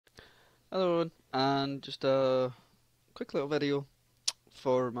Hello everyone, and just a quick little video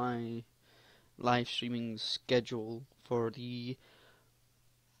for my live streaming schedule for the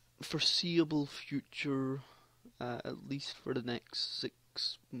foreseeable future, at least for the next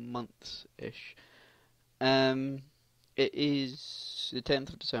 6 months-ish. Um, it is the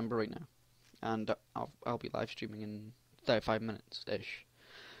 10th of December right now, and I'll be live streaming in 35 minutes-ish.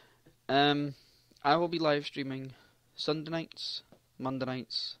 I will be live streaming Sunday nights, Monday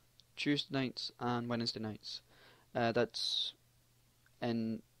nights, Tuesday nights, and Wednesday nights. That's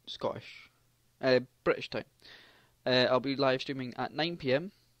in British time. I'll be live streaming at 9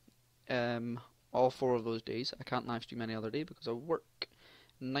 p.m. All 4 of those days. I can't live stream any other day because I work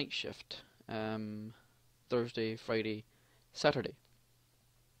night shift. Thursday, Friday, Saturday.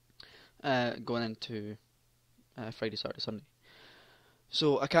 Going into Friday, Saturday, Sunday.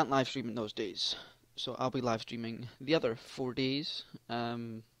 So I can't live stream in those days. So I'll be live streaming the other 4 days.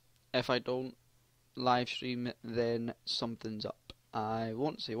 If I don't live stream, then something's up. I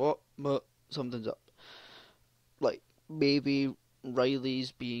won't say what, but something's up. Like, maybe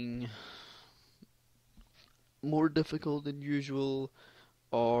Riley's being more difficult than usual,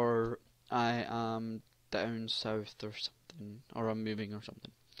 or I am down south or something, or I'm moving or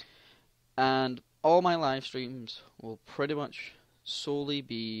something. And all my live streams will pretty much solely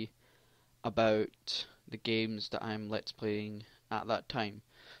be about the games that I'm let's playing at that time.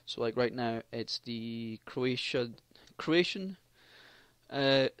 So like right now it's the Croatian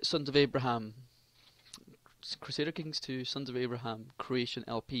Sons of Abraham, Crusader Kings 2 Sons of Abraham Croatian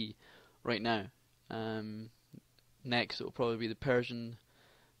LP right now. Next it will probably be the Persian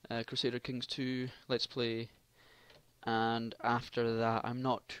Crusader Kings 2 Let's Play, and after that I'm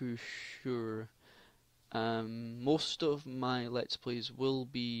not too sure. Most of my Let's Plays will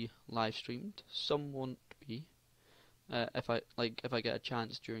be live streamed. Some won't be. If I get a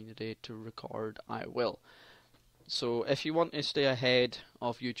chance during the day to record, I will. So if you want to stay ahead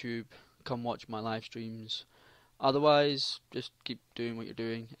of YouTube, come watch my live streams. Otherwise, just keep doing what you're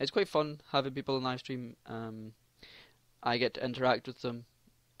doing. It's quite fun having people in live stream. I get to interact with them.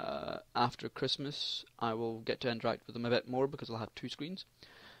 After Christmas, I will get to interact with them a bit more because I'll have 2 screens,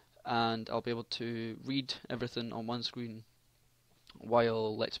 and I'll be able to read everything on one screen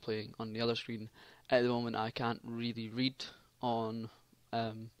while Let's Playing on the other screen. At the moment I can't really read on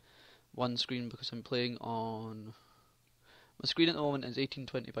one screen because I'm playing on... My screen at the moment is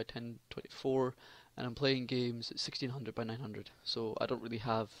 1820 by 1024 and I'm playing games at 1600 by 900, so I don't really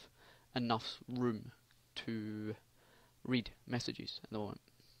have enough room to read messages at the moment.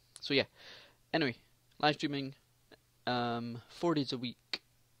 So yeah, anyway, live streaming 4 days a week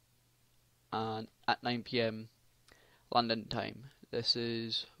and at 9 p.m. London time. This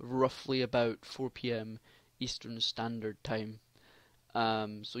is roughly about 4 p.m. Eastern Standard Time.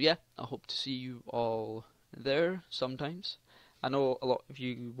 So yeah, I hope to see you all there sometimes. I know a lot of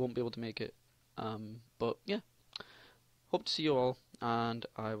you won't be able to make it, but yeah, hope to see you all, and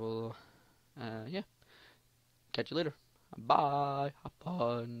I will, yeah, catch you later. Bye, have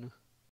fun.